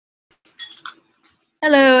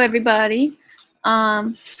Hello, everybody.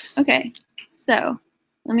 Okay, so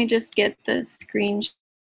let me just get the screen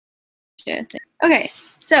share thing. Okay,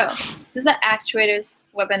 so this is the Actuators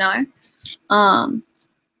webinar.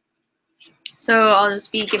 So I'll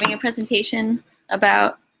just be giving a presentation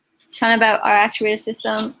about our actuator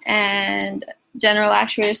system and general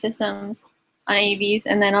actuator systems on AUVs,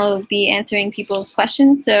 and then I'll be answering people's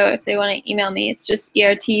questions. So if they want to email me, it's just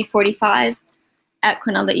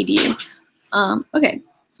ert45@cornell.edu. Okay,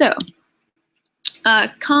 so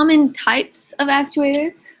common types of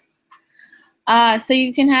actuators. So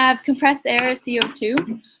you can have compressed air,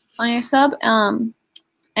 CO2, on your sub. And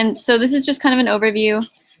so this is just kind of an overview.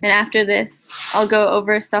 And after this, I'll go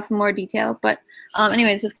over stuff in more detail. But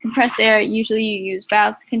anyways, with compressed air, usually you use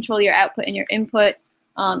valves to control your output and your input.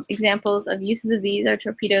 Examples of uses of these are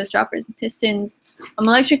torpedoes, droppers, and pistons.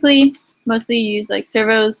 Electrically, mostly you use like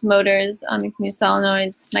servos, motors. You can use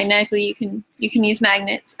solenoids. Magnetically, you can use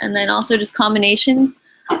magnets, and then also just combinations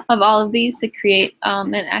of all of these to create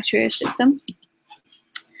an actuator system.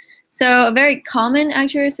 So a very common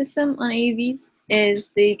actuator system on AUVs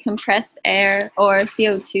is the compressed air or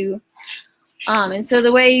CO2. And so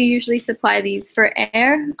the way you usually supply these for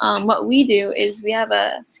air, what we do is we have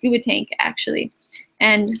a scuba tank actually,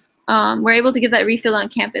 and we're able to get that refilled on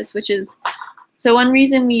campus, which is, so one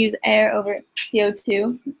reason we use air over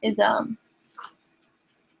CO2 is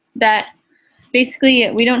that basically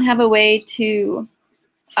we don't have a way to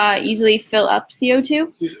easily fill up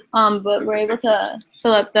CO2, but we're able to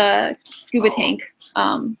fill up the scuba tank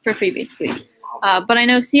for free basically. But I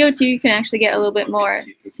know CO2 you can actually get a little bit more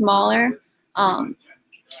smaller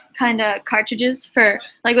kind of cartridges for,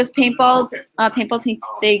 like with paintballs. Paintball tanks,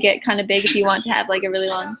 they get kind of big if you want to have like a really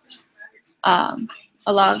long, a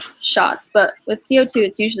lot of shots. But with CO2,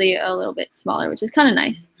 it's usually a little bit smaller, which is kind of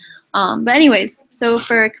nice. But anyways, so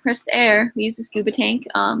for compressed air, we use a scuba tank.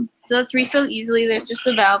 So that's refilled easily. There's just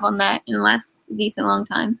a valve on that, and it lasts a decent long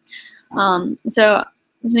time. So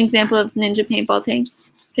there's an example of Ninja paintball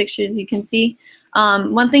tanks pictures you can see.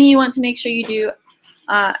 One thing you want to make sure you do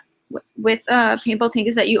with a paintball tank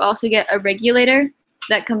is that you also get a regulator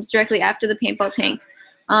that comes directly after the paintball tank,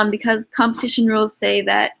 because competition rules say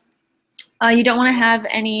that you don't want to have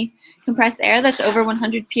any compressed air that's over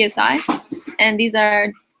 100 psi, and these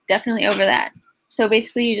are definitely over that. So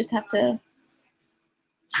basically you just have to,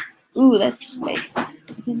 ooh, that's, wait,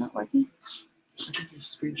 is it not working? I think you're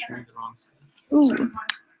screen sharing the wrong side. Ooh,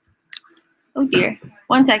 oh dear,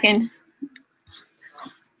 1 second.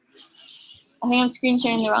 I think I'm screen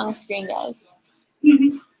sharing the wrong screen, guys.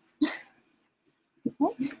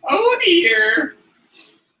 Oh dear!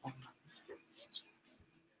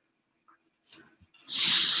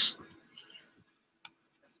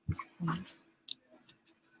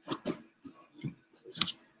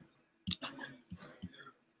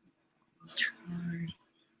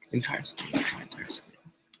 Entire screen.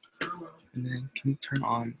 And then can you turn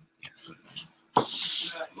on? Yes.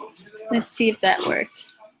 Let's see if that worked.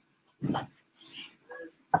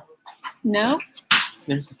 No?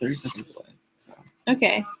 There's a 30-second delay. So.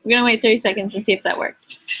 Okay, we're gonna wait 30 seconds and see if that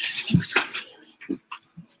worked.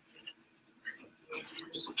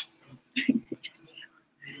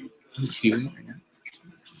 Who's viewing right now?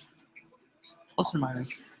 Plus or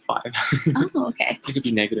minus 5. Oh, okay. So it could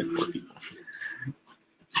be negative for people.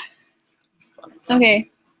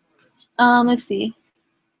 Okay. Let's see.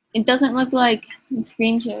 It doesn't look like the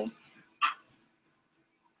screen share.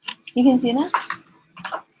 You can see that?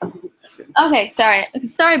 Okay, sorry.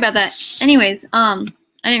 Sorry about that. Anyways, I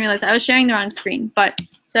didn't realize I was sharing the wrong screen. But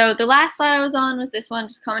so the last slide I was on was this one,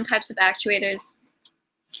 just common types of actuators.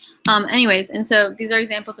 Anyways, and so these are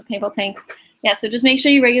examples of paintball tanks. Yeah, so just make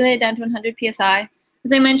sure you regulate it down to 100 psi.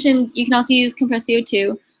 As I mentioned, you can also use compressed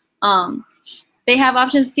CO2. They have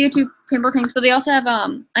options CO2 paintball tanks, but they also have,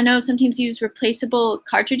 I know some teams use replaceable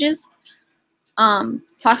cartridges,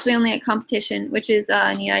 possibly only at competition, which is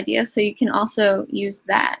a neat idea. So you can also use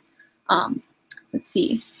that. Let's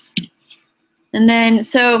see. And then,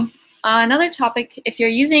 so another topic, if you're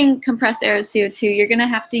using compressed air CO2, you're going to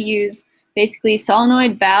have to use basically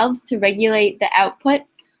solenoid valves to regulate the output.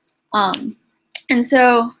 And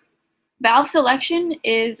so valve selection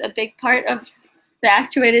is a big part of the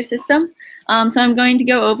actuator system. So I'm going to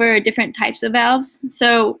go over different types of valves.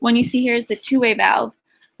 So when you see here is the two-way valve,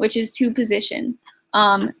 which is two position.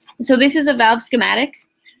 So this is a valve schematic,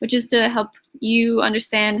 which is to help you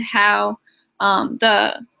understand how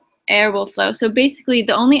the air will flow. So basically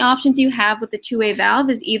the only options you have with the two-way valve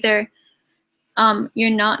is either you're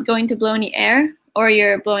not going to blow any air or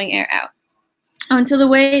you're blowing air out. And so the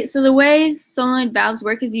way solenoid valves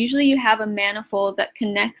work is usually you have a manifold that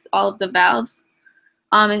connects all of the valves.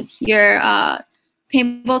 and your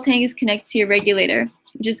paintball tank is connected to your regulator,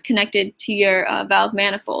 which is connected to your valve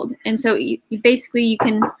manifold. And so you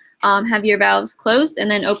can have your valves closed and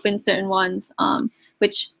then open certain ones,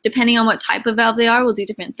 which depending on what type of valve they are will do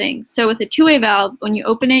different things. So with a two-way valve, when you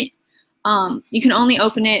open it, you can only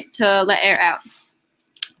open it to let air out.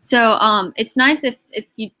 So it's nice if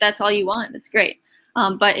that's all you want. That's great.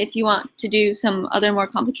 But if you want to do some other more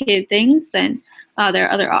complicated things, then there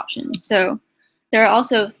are other options. So there are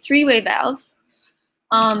also three-way valves.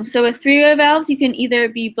 So with three-way valves, you can either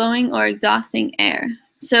be blowing or exhausting air.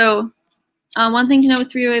 So one thing to know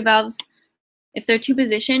with three-way valves, if they're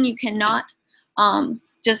two-position, you cannot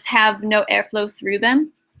just have no airflow through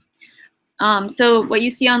them. So what you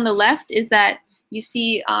see on the left is that you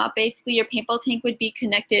see basically your paintball tank would be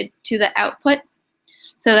connected to the output.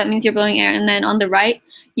 So that means you're blowing air. And then on the right,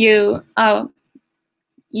 your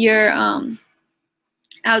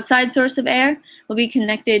outside source of air will be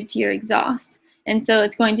connected to your exhaust. And so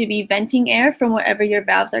it's going to be venting air from wherever your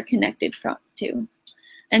valves are connected to.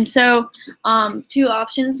 And so two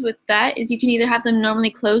options with that is you can either have them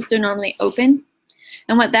normally closed or normally open.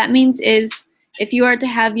 And what that means is if you are to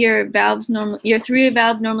have your three-way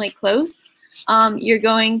valve normally closed, you're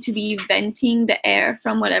going to be venting the air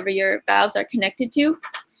from whatever your valves are connected to. And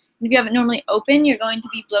if you have it normally open, you're going to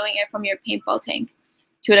be blowing air from your paintball tank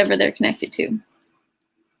to whatever they're connected to.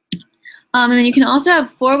 And then you can also have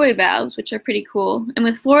four-way valves, which are pretty cool. And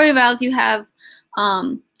with four-way valves, you have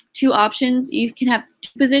two options. You can have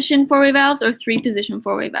two-position four-way valves or three-position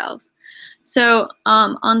four-way valves. So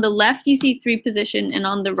on the left, you see three-position, and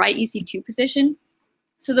on the right, you see two-position.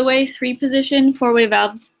 So the way three-position four-way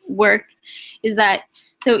valves work is that,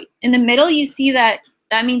 so in the middle, you see that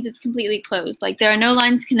means it's completely closed. Like there are no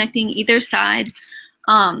lines connecting either side.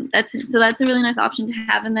 So that's a really nice option to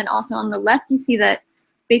have. And then also on the left, you see that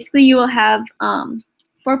basically you will have,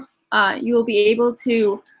 you will be able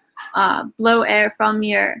to blow air from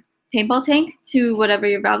your paintball tank to whatever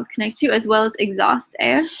your valves connect to, as well as exhaust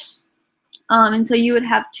air. And so you would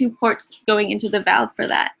have two ports going into the valve for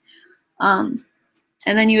that. And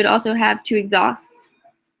then you would also have two exhausts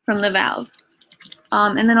from the valve.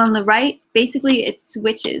 And then on the right, basically it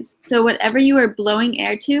switches. So whatever you are blowing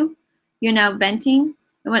air to, you're now venting.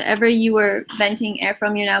 And whatever you were venting air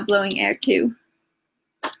from, you're now blowing air to.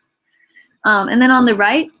 And then on the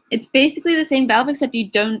right, it's basically the same valve, except you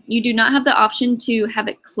do not have the option to have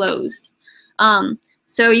it closed.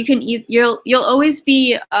 So you can you'll always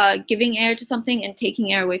be giving air to something and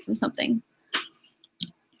taking air away from something.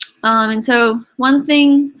 And so some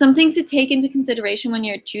things to take into consideration when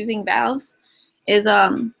you're choosing valves is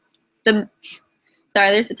there's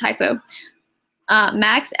a typo.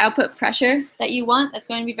 Max output pressure that you want. That's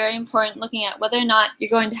going to be very important, looking at whether or not you're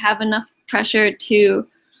going to have enough pressure to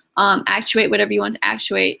actuate whatever you want to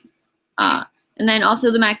actuate. And then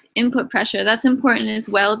also the max input pressure. That's important as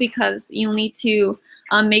well, because you'll need to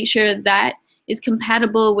make sure that is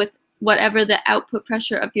compatible with whatever the output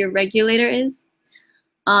pressure of your regulator is.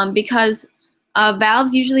 Because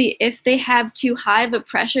valves usually, if they have too high of a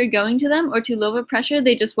pressure going to them or too low of a pressure,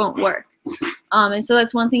 they just won't work. And so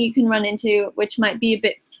that's one thing you can run into, which might be a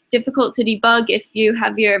bit difficult to debug if you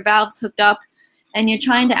have your valves hooked up and you're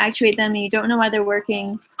trying to actuate them and you don't know why they're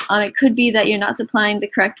working. It could be that you're not supplying the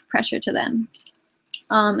correct pressure to them.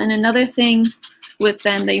 And another thing with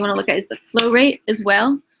them that you want to look at is the flow rate as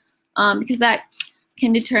well, because that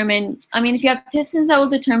can determine, if you have pistons, that will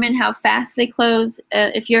determine how fast they close.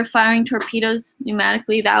 If you're firing torpedoes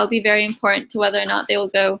pneumatically, that will be very important to whether or not they will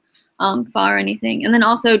go far or anything. And then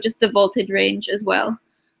also just the voltage range as well,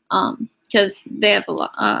 because they have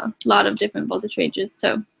a lot of different voltage ranges.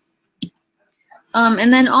 So,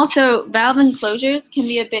 and then also valve enclosures can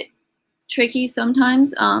be a bit tricky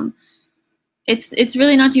sometimes. It's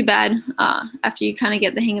really not too bad after you kind of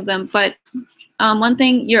get the hang of them. But one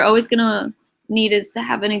thing you're always gonna need is to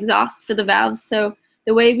have an exhaust for the valves. So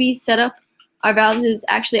the way we set up our valves is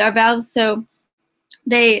actually our valves, so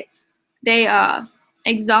they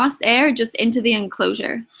exhaust air just into the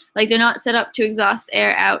enclosure. Like they're not set up to exhaust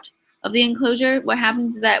air out of the enclosure. What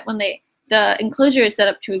happens is that when the enclosure is set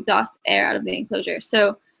up to exhaust air out of the enclosure.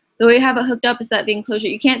 So the way you have it hooked up is that the enclosure,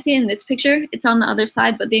 you can't see it in this picture, it's on the other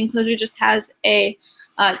side, but the enclosure just has a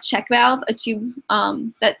check valve, a tube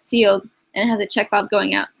that's sealed, and it has a check valve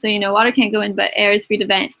going out. So, water can't go in, but air is free to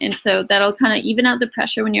vent. And so that'll kind of even out the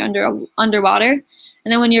pressure when you're underwater.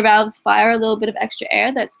 And then when your valves fire a little bit of extra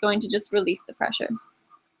air, that's going to just release the pressure.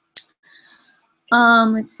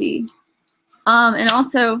 Let's see. And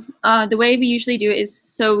also, the way we usually do it is,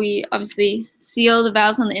 so we obviously seal the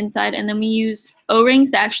valves on the inside, and then we use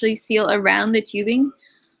O-rings to actually seal around the tubing.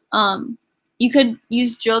 you could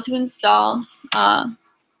use drill to install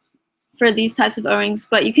for these types of O-rings,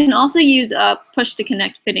 but you can also use push to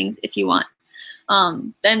connect fittings if you want.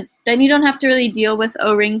 Then you don't have to really deal with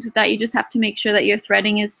O-rings with that. You just have to make sure that your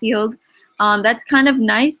threading is sealed. That's kind of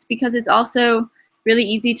nice because it's also really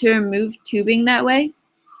easy to remove tubing that way.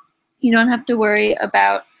 You don't have to worry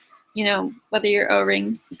about, you know, whether your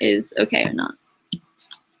O-ring is okay or not.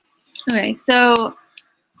 Okay, so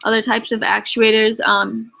other types of actuators,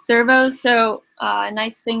 servos. So a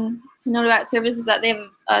nice thing to note about servos is that they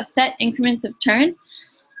have set increments of turn.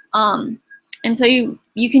 And so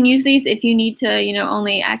you can use these if you need to, you know,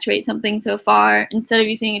 only actuate something so far instead of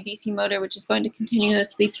using a DC motor, which is going to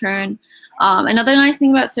continuously turn. Another nice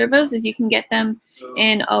thing about servos is you can get them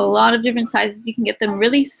in a lot of different sizes. You can get them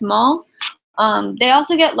really small. They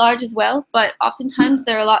also get large as well, but oftentimes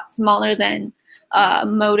they're a lot smaller than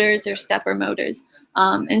motors or stepper motors.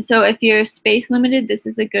 And so if you're space limited, this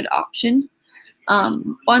is a good option.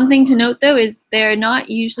 One thing to note though is they don't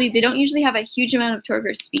usually have a huge amount of torque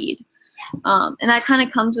or speed. And that kind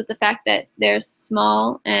of comes with the fact that they're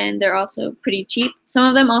small and they're also pretty cheap. Some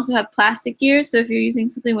of them also have plastic gears, so if you're using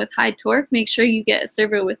something with high torque, make sure you get a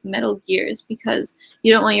servo with metal gears because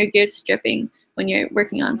you don't want your gears stripping when you're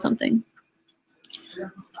working on something.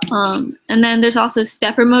 And then there's also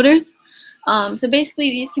stepper motors. So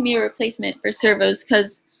basically these can be a replacement for servos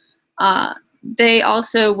because they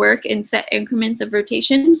also work in set increments of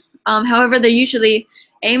rotation. However, they're usually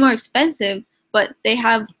more expensive, but they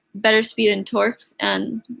have better speed and torques.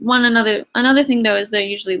 And another thing though is they're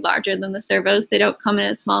usually larger than the servos. They don't come in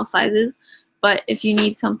as small sizes, but if you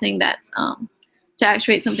need something that's to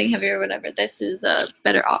actuate something heavier or whatever, this is a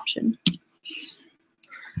better option.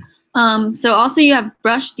 So also you have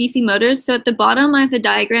brushed DC motors. So at the bottom I have a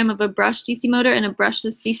diagram of a brushed DC motor and a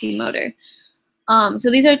brushless DC motor.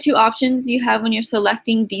 So these are two options you have when you're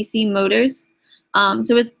selecting DC motors.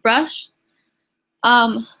 So with brush,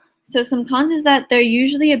 so some cons is that they're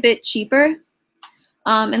usually a bit cheaper,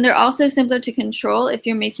 and they're also simpler to control if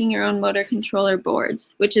you're making your own motor controller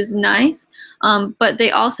boards, which is nice. But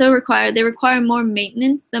they also require more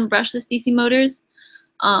maintenance than brushless DC motors.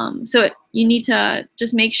 So you need to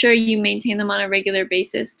just make sure you maintain them on a regular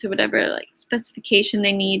basis to whatever like specification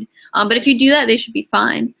they need. But if you do that, they should be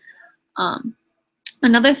fine.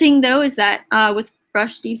 Another thing though is that with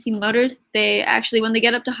brushed DC motors, they actually, when they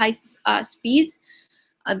get up to high speeds,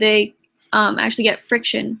 they actually get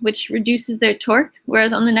friction, which reduces their torque.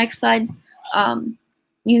 Whereas on the next slide,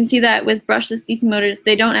 you can see that with brushless DC motors,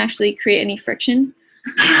 they don't actually create any friction.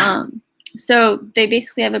 So they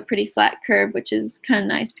basically have a pretty flat curve, which is kind of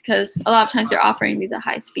nice because a lot of times they're operating these at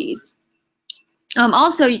high speeds.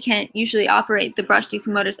 Also, you can't usually operate the brushed DC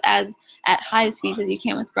motors at high speeds as you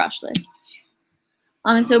can with brushless.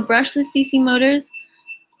 And so brushless DC motors,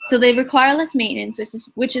 so they require less maintenance,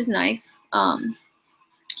 which is nice.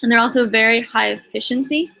 And they're also very high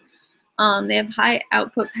efficiency. They have high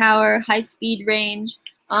output power, high speed range.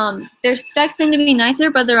 Their specs tend to be nicer,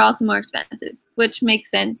 but they're also more expensive, which makes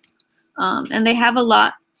sense. And they have a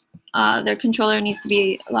lot, their controller needs to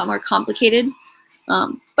be a lot more complicated,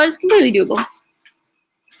 but it's completely doable.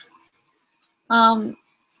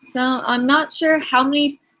 So I'm not sure how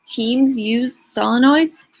many teams use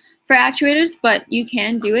solenoids for actuators, but you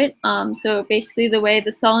can do it. So basically the way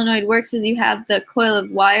the solenoid works is you have the coil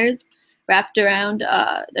of wires wrapped around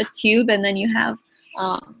a tube, and then you have,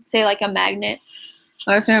 say, like a magnet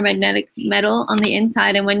or a ferromagnetic metal on the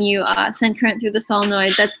inside, and when you send current through the solenoid,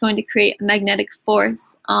 that's going to create a magnetic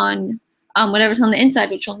force on whatever's on the inside,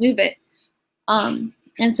 which will move it.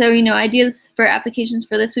 And so, you know, ideas for applications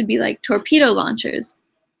for this would be like torpedo launchers,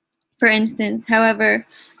 for instance. However,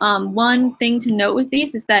 one thing to note with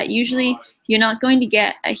these is that usually you're not going to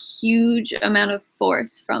get a huge amount of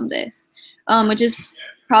force from this, which is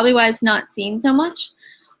probably why it's not seen so much.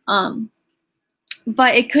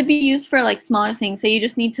 But it could be used for like smaller things. So you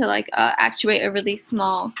just need to like actuate a really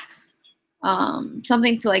small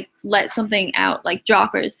something to like let something out, like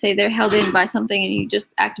droppers. Say they're held in by something and you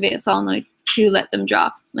just activate a solenoid to let them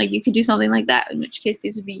drop. Like you could do something like that, in which case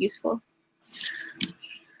these would be useful.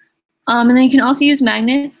 And then you can also use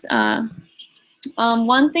magnets.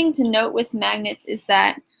 One thing to note with magnets is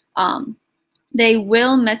that they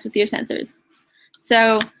will mess with your sensors.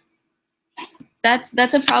 So that's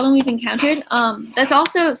a problem we've encountered. That's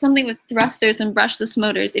also something with thrusters and brushless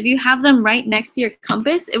motors. If you have them right next to your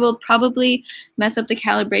compass, it will probably mess up the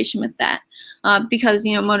calibration with that, because,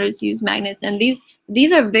 you know, motors use magnets, and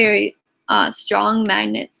these are very strong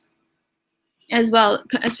magnets as well,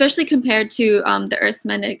 especially compared to the Earth's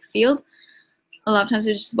magnetic field. A lot of times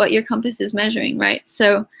it's just what your compass is measuring, right?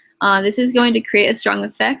 So this is going to create a strong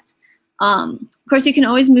effect. Of course, you can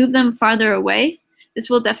always move them farther away. This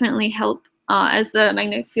will definitely help as the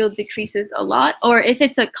magnetic field decreases a lot. Or if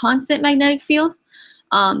it's a constant magnetic field,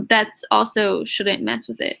 that's also shouldn't mess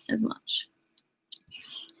with it as much.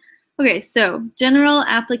 Okay, so general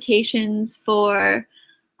applications for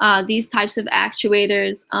these types of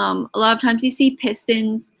actuators. A lot of times you see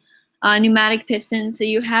pistons, pneumatic pistons. So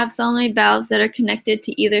you have solenoid valves that are connected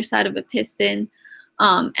to either side of a piston.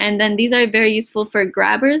 And then these are very useful for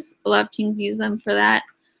grabbers. A lot of teams use them for that.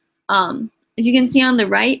 As you can see on the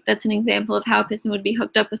right, that's an example of how a piston would be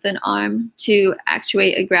hooked up with an arm to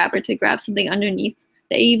actuate a grabber to grab something underneath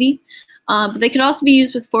the AUV. But they could also be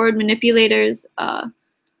used with forward manipulators,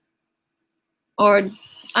 or,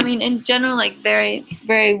 I mean, in general, like very,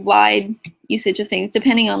 very wide usage of things,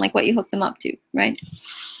 depending on like what you hook them up to, right?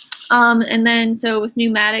 And then so with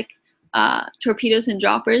pneumatic torpedoes and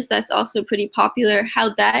droppers, that's also pretty popular.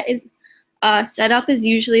 How that is set up is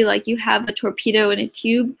usually like you have a torpedo in a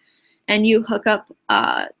tube, and you hook up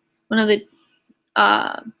one of the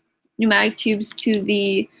pneumatic tubes to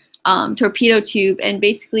the torpedo tube, and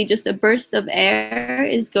basically just a burst of air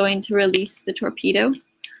is going to release the torpedo.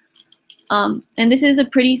 And this is a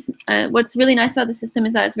pretty, what's really nice about the system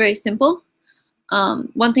is that it's very simple.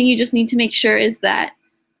 One thing you just need to make sure is that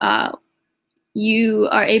you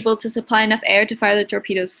are able to supply enough air to fire the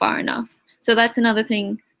torpedoes far enough. So that's another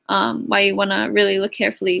thing why you want to really look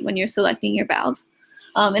carefully when you're selecting your valves.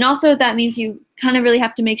 And also that means you kind of really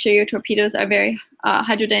have to make sure your torpedoes are very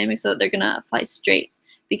hydrodynamic so that they're going to fly straight.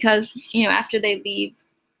 Because, you know, after they leave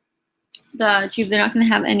the tube, they're not going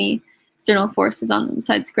to have any external forces on them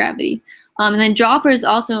besides gravity. And then droppers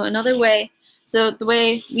also another way. So the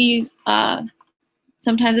way we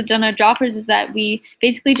sometimes have done our droppers is that we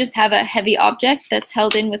basically just have a heavy object that's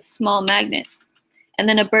held in with small magnets. And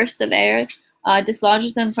then a burst of air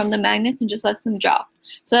dislodges them from the magnets and just lets them drop.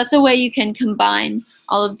 So that's a way you can combine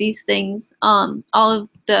all of these things, all of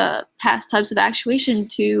the past types of actuation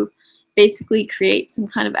to basically create some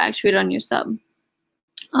kind of actuator on your sub.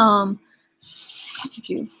 So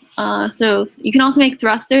you can also make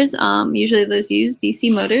thrusters. Usually those use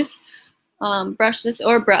DC motors. Brushless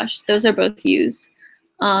or brushed, those are both used.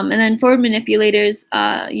 And then forward manipulators,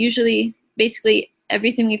 usually basically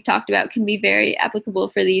everything we've talked about can be very applicable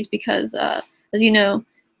for these because, as you know,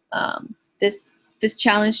 this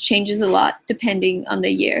challenge changes a lot depending on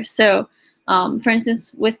the year. So, for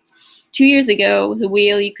instance, with 2 years ago, with a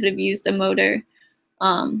wheel, you could have used a motor,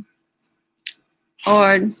 or,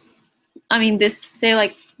 I mean, this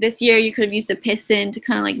year, you could have used a piston to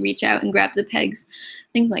kind of like reach out and grab the pegs,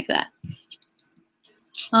 things like that.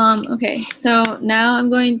 Okay, so now I'm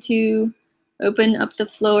going to open up the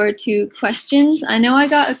floor to questions. I know I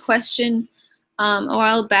got a question a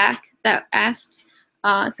while back that asked,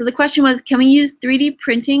 so the question was, can we use 3D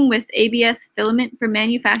printing with ABS filament for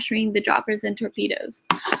manufacturing the droppers and torpedoes?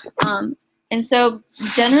 And so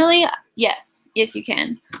generally, yes, you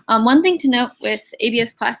can. One thing to note with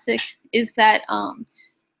ABS plastic is that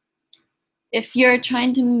if you're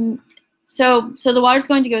trying to, so the water's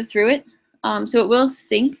going to go through it, so it will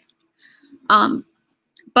sink.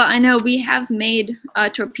 But I know we have made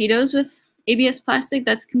torpedoes with ABS plastic.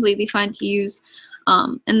 That's completely fine to use.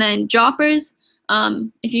 And then droppers,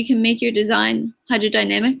 if you can make your design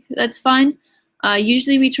hydrodynamic, that's fine.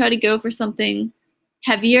 Usually we try to go for something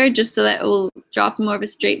heavier just so that it will drop in more of a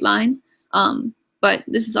straight line. But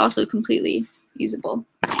this is also completely usable.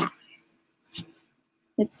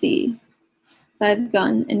 Let's see if I've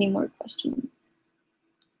gotten any more questions.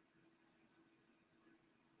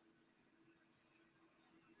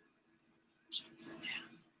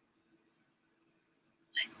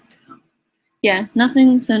 Yeah,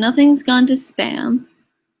 nothing's gone to spam.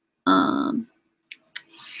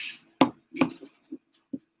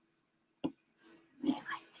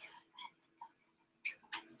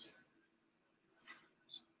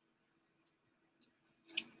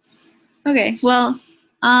 Okay, well,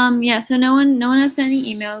 yeah, so no one has sent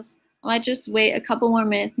any emails. I might just wait a couple more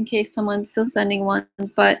minutes in case someone's still sending one,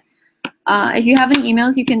 but if you have any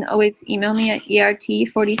emails, you can always email me at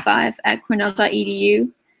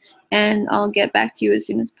ert45@cornell.edu, and I'll get back to you as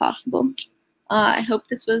soon as possible. I hope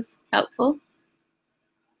this was helpful.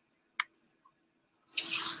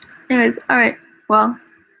 Anyways, all right, well,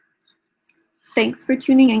 thanks for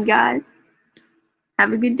tuning in, guys.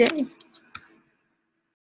 Have a good day.